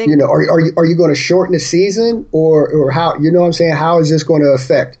 I think are you going to shorten the season or how? You know what I'm saying? How is this going to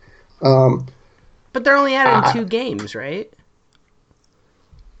affect? But they're only adding 2 games, right?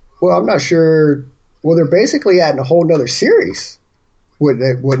 Well, I'm not sure. Well, they're basically adding a whole nother series.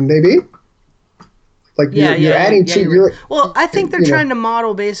 Wouldn't they be? Like you're adding 2. Well, I think they're trying to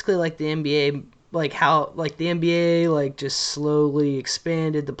model basically like the NBA, like how like the NBA like just slowly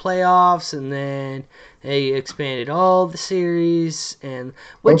expanded the playoffs, and then they expanded all the series, and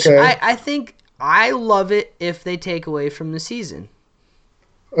which I think I love it if they take away from the season.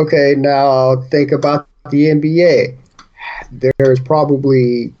 Okay, now think about the NBA. There's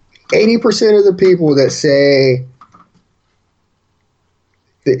probably 80% of the people that say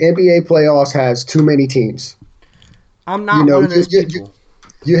the NBA playoffs has too many teams. I'm not one of those people.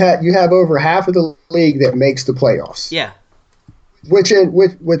 You have over half of the league that makes the playoffs. Yeah. Which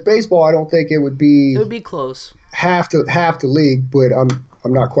with baseball, I don't think it would be. It would be close. Half the league, but I'm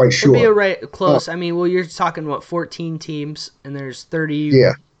not quite sure. It would be close. I mean, you're talking 14 teams, and there's 30.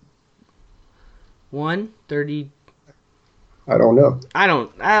 Yeah. 30. I don't know. I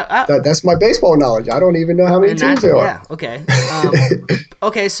don't. That's my baseball knowledge. I don't even know how many teams there are. Yeah. Okay.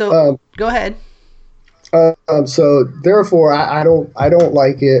 Okay. So go ahead. So therefore, I don't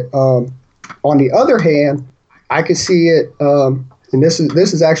like it. On the other hand, I could see it. And this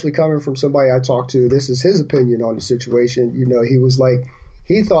is actually coming from somebody I talked to. This is his opinion on the situation. He was like,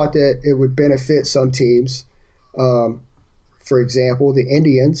 he thought that it would benefit some teams. For example, the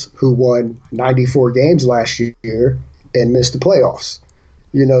Indians, who won 94 games last year and missed the playoffs.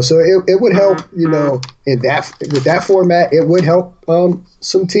 So it would help. With that format, it would help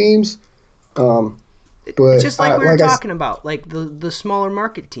some teams. But just like we were talking about, like the smaller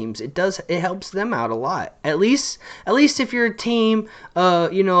market teams, it helps them out a lot. At least if you're a team,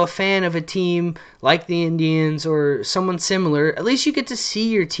 a fan of a team like the Indians or someone similar, at least you get to see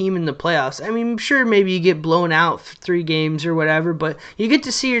your team in the playoffs. I mean, sure, maybe you get blown out for 3 games or whatever, but you get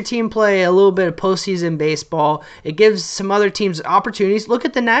to see your team play a little bit of postseason baseball. It gives some other teams opportunities. Look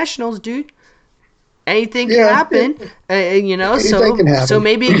at the Nationals, dude. Anything can happen, Anything can happen. So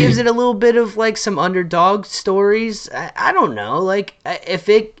maybe it gives it a little bit of like some underdog stories. I don't know, like if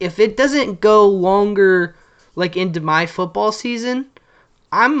it doesn't go longer, like into my football season,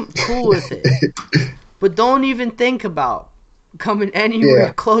 I'm cool with it. But don't even think about coming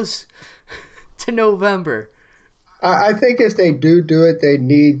anywhere close to November. I think if they do it, they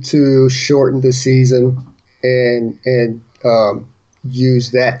need to shorten the season and use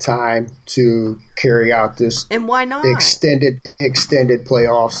that time to carry out this. And why not extended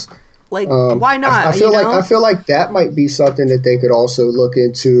playoffs? Like, why not? I feel like that might be something that they could also look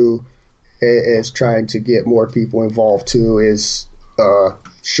into as trying to get more people involved too. Is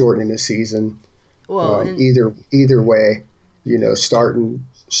shortening the season. Well, either way,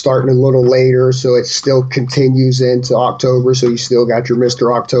 starting a little later so it still continues into October, so you still got your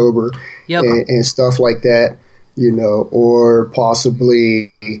Mr. October and stuff like that, or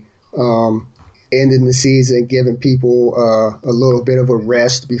possibly ending the season, giving people a little bit of a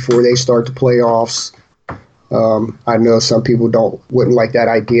rest before they start the playoffs. I know some people wouldn't like that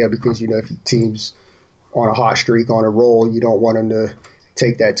idea because, if your team's on a hot streak, on a roll, you don't want them to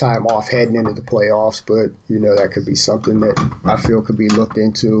take that time off heading into the playoffs, but that could be something that I feel could be looked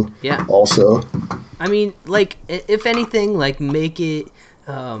into. Yeah. Also, I mean, like, if anything, like, make it.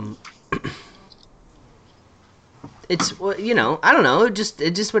 It's I don't know. It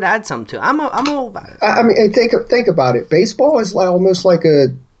just would add something to it. I'm all about it. I mean, and think about it. Baseball is like almost like a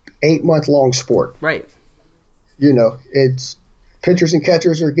 8-month long sport. Right. It's. Pitchers and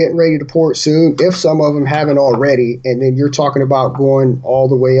catchers are getting ready to port soon, if some of them haven't already. And then you're talking about going all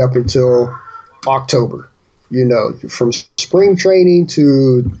the way up until October. From spring training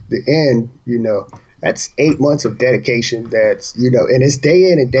to the end, that's 8 months of dedication. That's, and it's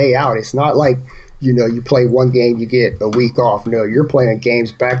day in and day out. It's not like, you play one game, you get a week off. No, you're playing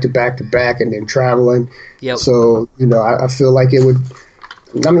games back to back to back and then traveling. Yep. So, I feel like it would.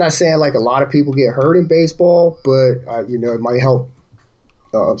 I'm not saying like a lot of people get hurt in baseball, but it might help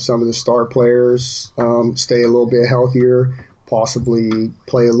some of the star players stay a little bit healthier, possibly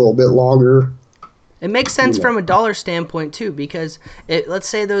play a little bit longer. It makes sense from a dollar standpoint too, because let's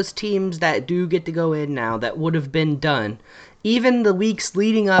say those teams that do get to go in now that would have been done, even the weeks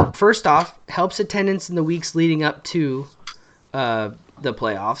leading up. First off, helps attendance in the weeks leading up to the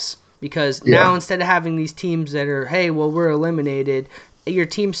playoffs, because now instead of having these teams that are, hey, well, we're eliminated, your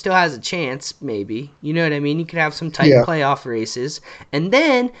team still has a chance, maybe. You know what I mean? You could have some tight playoff races. And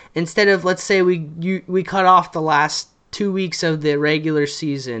then, instead of, let's say we cut off the last 2 weeks of the regular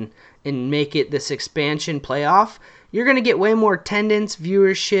season and make it this expansion playoff, you're going to get way more attendance,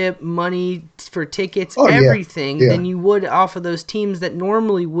 viewership, money for tickets, everything than you would off of those teams that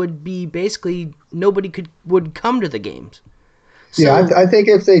normally would be basically nobody would come to the games. So, I think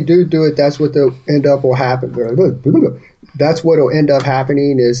if they do it, that's what will happen. That's what will end up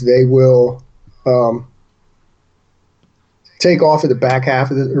happening is they will take off at the back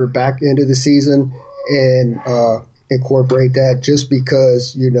half or back end of the season and incorporate that, just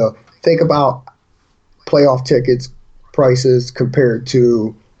because, think about playoff tickets prices compared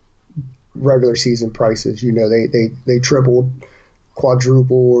to regular season prices. They tripled,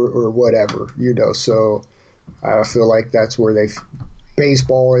 quadruple or whatever, so I feel like that's where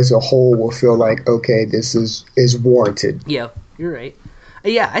baseball as a whole will feel like, okay, this is warranted. Yeah, you're right.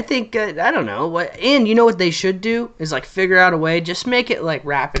 Yeah, I think, I don't know. And you know what they should do is, like, figure out a way, just make it like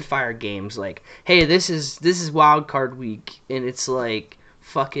rapid fire games. Like, hey, this is wild card week, and it's like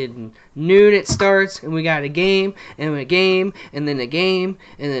fucking noon it starts, and we got a game, and a game, and then a game,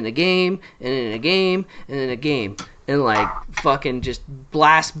 and then a game, and then a game, and then a game. And, like, fucking just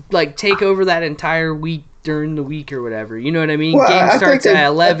blast, like, take over that entire week during the week or whatever. You know what I mean? Well, Game starts at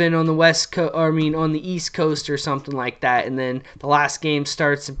 11 on the West Coast, on the East Coast or something like that, and then the last game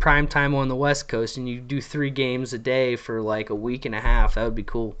starts in prime time on the West Coast, and you do 3 games a day for like a week and a half. That would be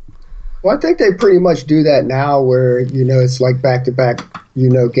cool. Well, I think they pretty much do that now, where it's like back-to-back,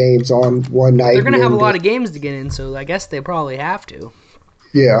 games on one night. They're going to have a lot of games to get in, so I guess they probably have to.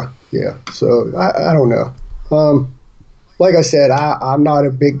 Yeah. So I don't know. Like I said, I'm not a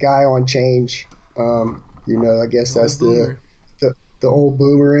big guy on change. I guess that's the old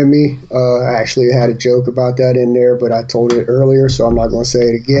boomer in me. I actually had a joke about that in there, but I told it earlier, so I'm not going to say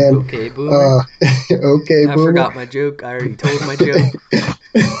it again. Okay, boomer. Okay, I boomer. forgot my joke. I already told my joke.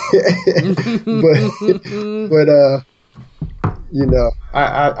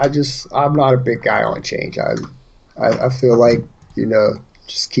 I'm not a big guy on change. I feel like,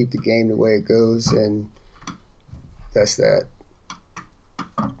 just keep the game the way it goes, and that's that.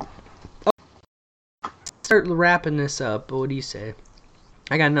 Start wrapping this up, but what do you say?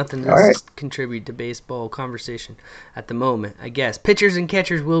 I got nothing to contribute to baseball conversation at the moment, I guess. Pitchers and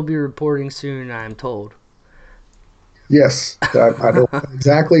catchers will be reporting soon, I'm told. Yes, I don't know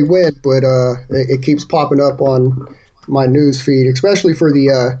exactly when, but it keeps popping up on, my news feed, especially for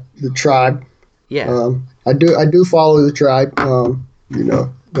the tribe. Yeah. I do follow the tribe.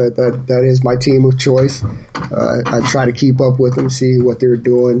 That is my team of choice. I try to keep up with them, see what they're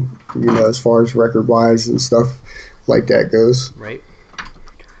doing, as far as record wise and stuff like that goes. Right.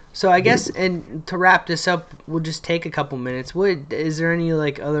 So I guess, and to wrap this up, we'll just take a couple minutes. Is there any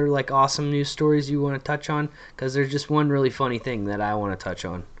other awesome news stories you want to touch on? Because there's just one really funny thing that I want to touch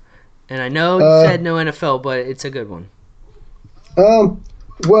on, and I know you said no NFL, but it's a good one.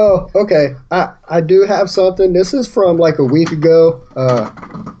 Well, okay, I do have something. This is from a week ago.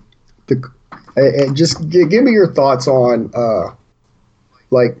 And just give me your thoughts on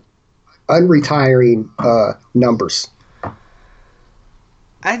unretiring numbers.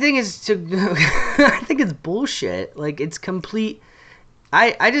 I think it's bullshit. It's complete.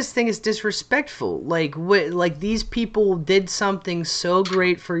 I just think it's disrespectful. These people did something so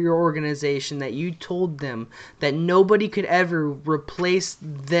great for your organization that you told them that nobody could ever replace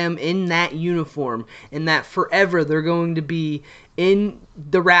them in that uniform, and that forever they're going to be in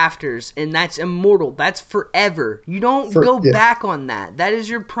the rafters, and that's immortal. That's forever. You don't go back on that. That is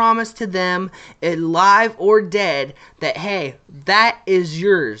your promise to them, alive or dead, that, hey, that is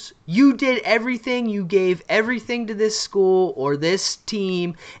yours. You did everything. You gave everything to this school or this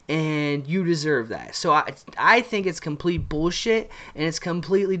team, and you deserve that. So I think it's complete bullshit, and it's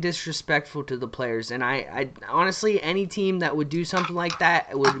completely disrespectful to the players. And I honestly, any team that would do something like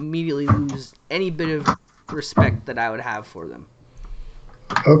that would immediately lose any bit of respect that I would have for them.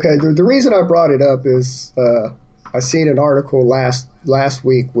 Okay, the reason I brought it up is I seen an article last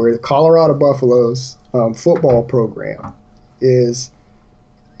week where the Colorado Buffaloes football program is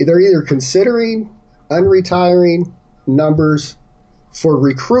they're either considering unretiring numbers for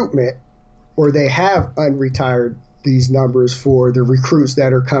recruitment, or they have unretired these numbers for the recruits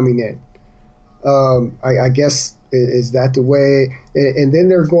that are coming in. I guess is that the way? And then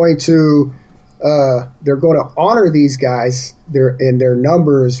they're going to honor these guys their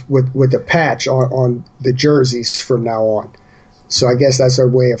numbers with a patch on the jerseys from now on. So I guess that's our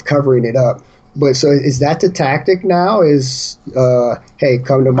way of covering it up. But so is that the tactic now? Is hey,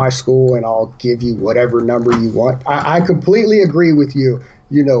 come to my school and I'll give you whatever number you want? I completely agree with you.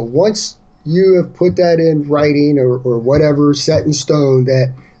 Once you have put that in writing or whatever, set in stone,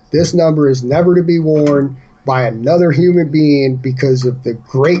 that this number is never to be worn by another human being because of the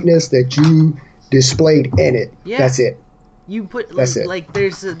greatness that you displayed in it. Yeah. That's it. You put that's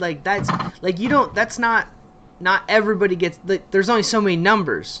not everybody gets, there's only so many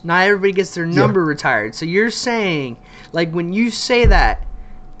numbers. Not everybody gets their number retired. So you're saying, when you say that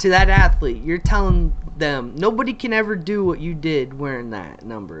to that athlete, you're telling them nobody can ever do what you did wearing that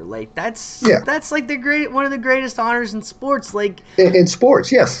number. That's one of the greatest honors in sports. In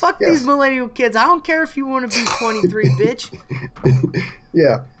sports, yes. Fuck these millennial kids. I don't care if you want to be 23, bitch.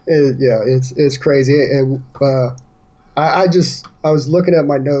 Yeah. It's crazy. And I was looking at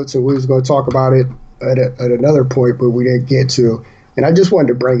my notes, and we was going to talk about it at another point, but we didn't get to. And I just wanted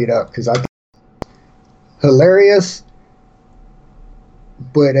to bring it up because I think it's hilarious,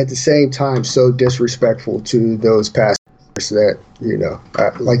 but at the same time so disrespectful to those pastors that,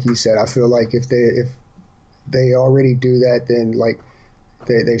 like you said, I feel like if they already do that, then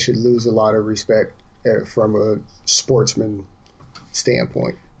they should lose a lot of respect from a sportsman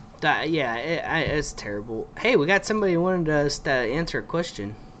standpoint. It's terrible. Hey, we got somebody who wanted us to answer a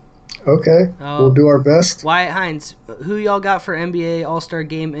question. Okay, we'll do our best. Wyatt Hines, who y'all got for NBA All-Star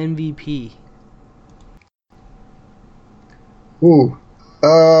Game MVP? Ooh,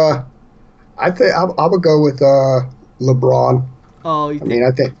 I think I would go with LeBron. Oh, I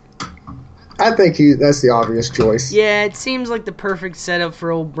think that's the obvious choice. Yeah, it seems like the perfect setup for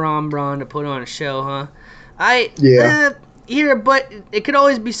old Bron to put on a show, huh? But it could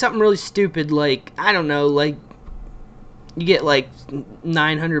always be something really stupid, I don't know, you get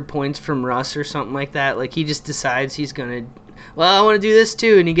 900 points from Russ or something like that. He just decides he's gonna, I want to do this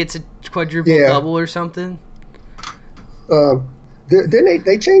too, and he gets a quadruple double or something. Then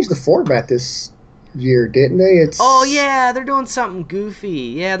they changed the format this year, didn't they? They're doing something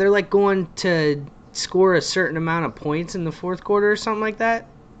goofy. Yeah, they're going to score a certain amount of points in the fourth quarter or something like that.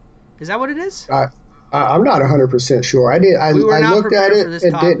 Is that what it is? I'm not 100% sure. I looked at it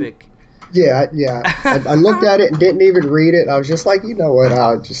and didn't. Yeah. I looked at it and didn't even read it. I was just like, you know what?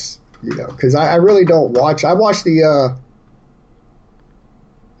 I'll just, because I really don't watch. I watch the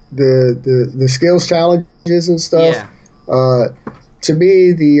skills challenges and stuff. Yeah. To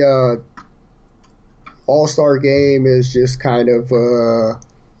me, the All-Star Game is just kind of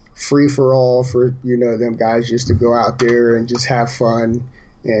free for all for them guys just to go out there and just have fun.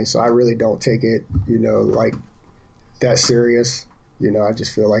 And so I really don't take it, that serious. I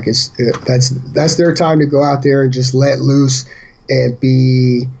just feel like that's their time to go out there and just let loose and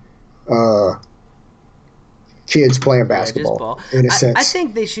be kids playing basketball. In a sense, I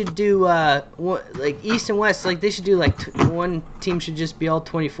think they should do like East and West. Like they should do like one team should just be all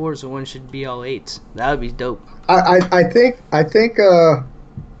 24s and one should be all 8s. That would be dope. I think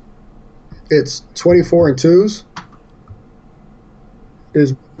it's 24 and 2s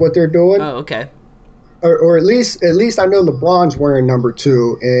is what they're doing. Oh, okay. Or at least I know LeBron's wearing number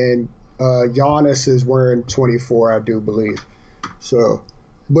 2 and Giannis is wearing 24, I do believe. So,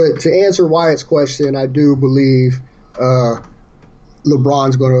 but to answer Wyatt's question, I do believe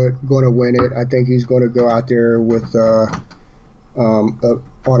LeBron's going to win it. I think he's going to go out there with on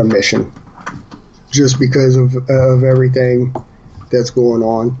a mission, just because of everything that's going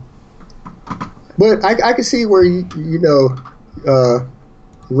on. But I can see where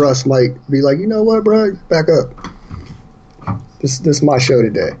Russ might be like, you know what, bro, back up. This is my show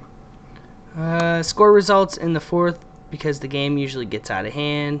today. Score results in the fourth, because the game usually gets out of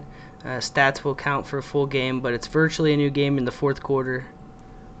hand. Stats will count for a full game, but it's virtually a new game in the fourth quarter.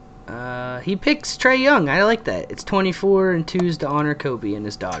 He picks Trae Young. I like that. It's 24 and 2s to honor Kobe and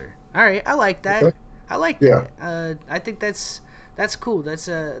his daughter. All right, I like that. Okay. I like that. I think that's cool. That's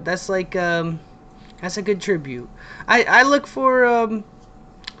a good tribute. I look for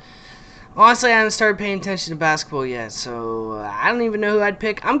honestly, I haven't started paying attention to basketball yet, so I don't even know who I'd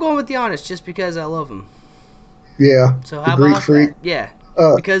pick. I'm going with Giannis just because I love him. Yeah. So how about that? Yeah.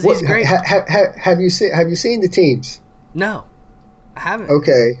 Because he's great. Have you seen the teams? No, I haven't.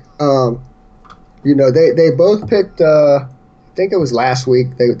 Okay. They both picked. I think it was last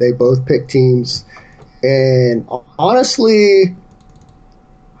week. They both picked teams, and honestly,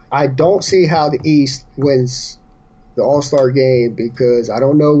 I don't see how the East wins the All-Star game, because I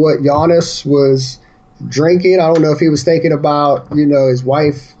don't know what Giannis was drinking. I don't know if he was thinking about, his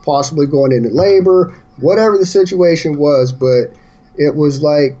wife possibly going into labor, whatever the situation was, but it was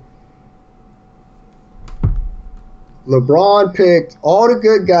like LeBron picked all the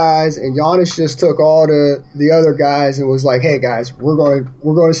good guys and Giannis just took all the other guys and was like, hey guys, we're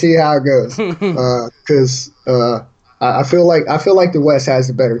going to see how it goes. Cause I feel like the West has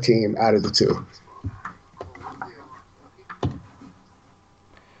the better team out of the two.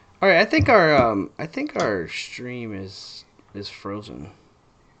 All right, I think our stream is frozen.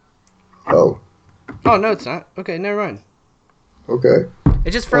 Oh. Oh no, it's not. Okay, never mind. Okay.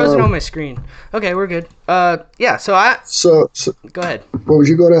 It just frozen on my screen. Okay, we're good. Yeah. So go ahead. What was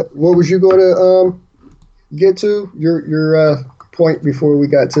you gonna get to your point before we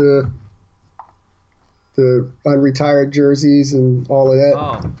got to the unretired jerseys and all of that?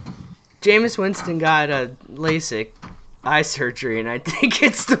 Oh, Jameis Winston got a LASIK eye surgery, and I think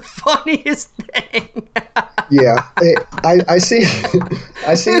it's the funniest thing. Yeah, I see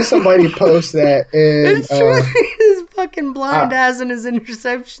somebody post that, and it's true. His fucking blind ass and his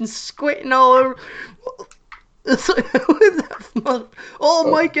interception squinting all over. It's like,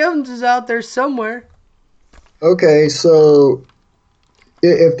 Mike Evans is out there somewhere. Okay, so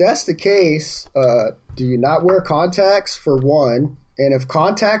if that's the case, do you not wear contacts for one? And if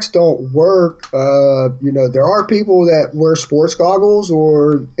contacts don't work, there are people that wear sports goggles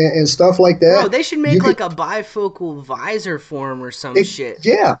and stuff like that. Bro, they should make like a bifocal visor for him or some shit.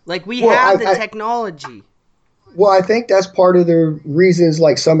 Yeah. Like we have the technology. Well, I think that's part of the reasons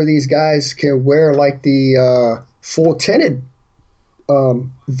like some of these guys can wear like the full tinted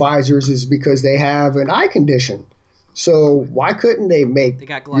visors is because they have an eye condition. So why couldn't they make, they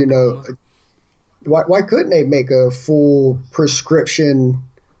got glaucoma. Why couldn't they make a full prescription,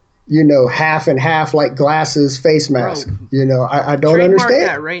 half and half like glasses face mask? Bro, I don't understand. Trademark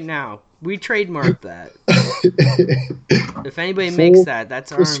that right now. We trademark that. If anybody makes that,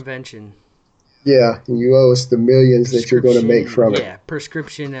 that's our invention. Yeah, and you owe us the millions that you're going to make from it. Yeah,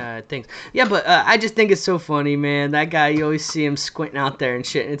 prescription things. Yeah, but I just think it's so funny, man. That guy, you always see him squinting out there and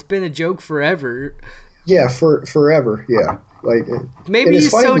shit. And it's been a joke forever. Yeah, forever. Yeah. Like maybe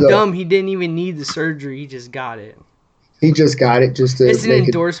he's so dumb he didn't even need the surgery. He just got it. He just got it just to. It's an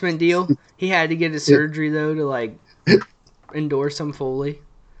endorsement deal. He had to get a surgery though to like endorse him fully.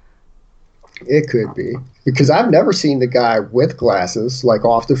 It could be because I've never seen the guy with glasses like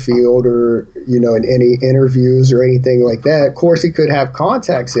off the field or in any interviews or anything like that. Of course, he could have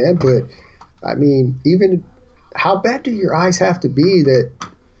contacts in, but I mean, even how bad do your eyes have to be that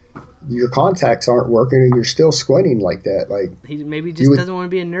your contacts aren't working and you're still squinting like that? Like he maybe just doesn't want to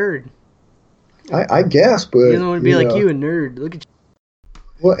be a nerd. I guess, but he doesn't want to be like you, a nerd. Look at you.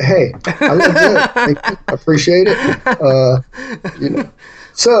 Well, hey, I look good. Thank you. I appreciate it.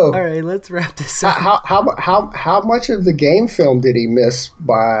 So, all right, let's wrap this up. How much of the game film did he miss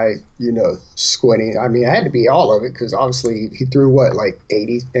by, squinting? I mean, it had to be all of it because obviously he threw,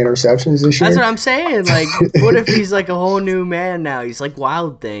 80 interceptions this year? That's what I'm saying. Like, what if he's like a whole new man now? He's like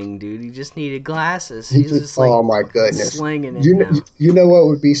Wild Thing, dude. He just needed glasses. He's just like, oh, my goodness. Slinging it now. You know what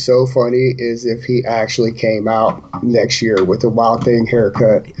would be so funny is if he actually came out next year with a Wild Thing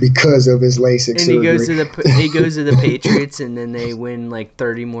haircut because of his LASIK surgery. And he goes to the Patriots and then they win like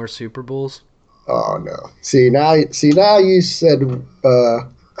 30 more Super Bowls. Oh no! See now you said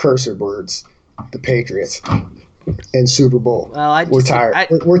cursor words, the Patriots and Super Bowl. Well, we're tired.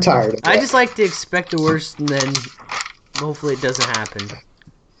 We're tired. I just like to expect the worst and then hopefully it doesn't happen.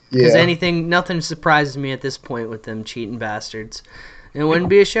 Because nothing surprises me at this point with them cheating bastards. And it wouldn't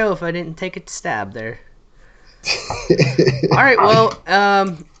be a show if I didn't take a stab there. All right, well,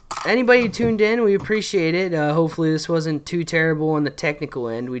 anybody who tuned in, we appreciate it. Hopefully this wasn't too terrible on the technical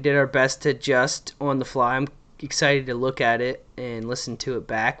end. We did our best to adjust on the fly. I'm excited to look at it and listen to it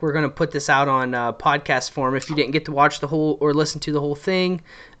back. We're going to put this out on podcast form. If you didn't get to watch the whole or listen to the whole thing,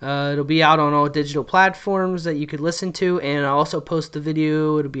 it'll be out on all digital platforms that you could listen to, and I'll also post the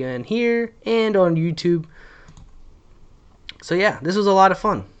video. It'll be on here and on YouTube. So yeah, this was a lot of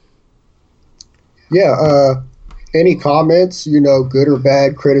fun. Yeah, any comments, good or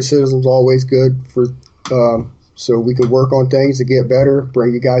bad, criticism's always good for so we can work on things to get better,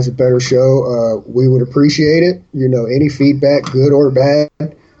 bring you guys a better show. We would appreciate it. Any feedback, good or bad,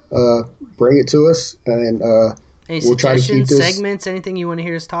 bring it to us, and we'll try to keep this segments, anything you want to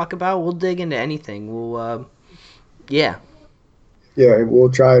hear us talk about. We'll dig into anything. We'll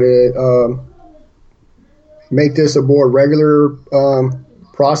we'll try to make this a more regular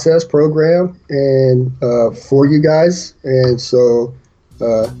process program and for you guys. And so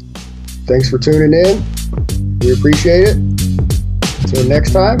thanks for tuning in. We appreciate it. Until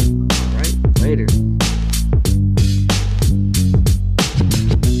next time.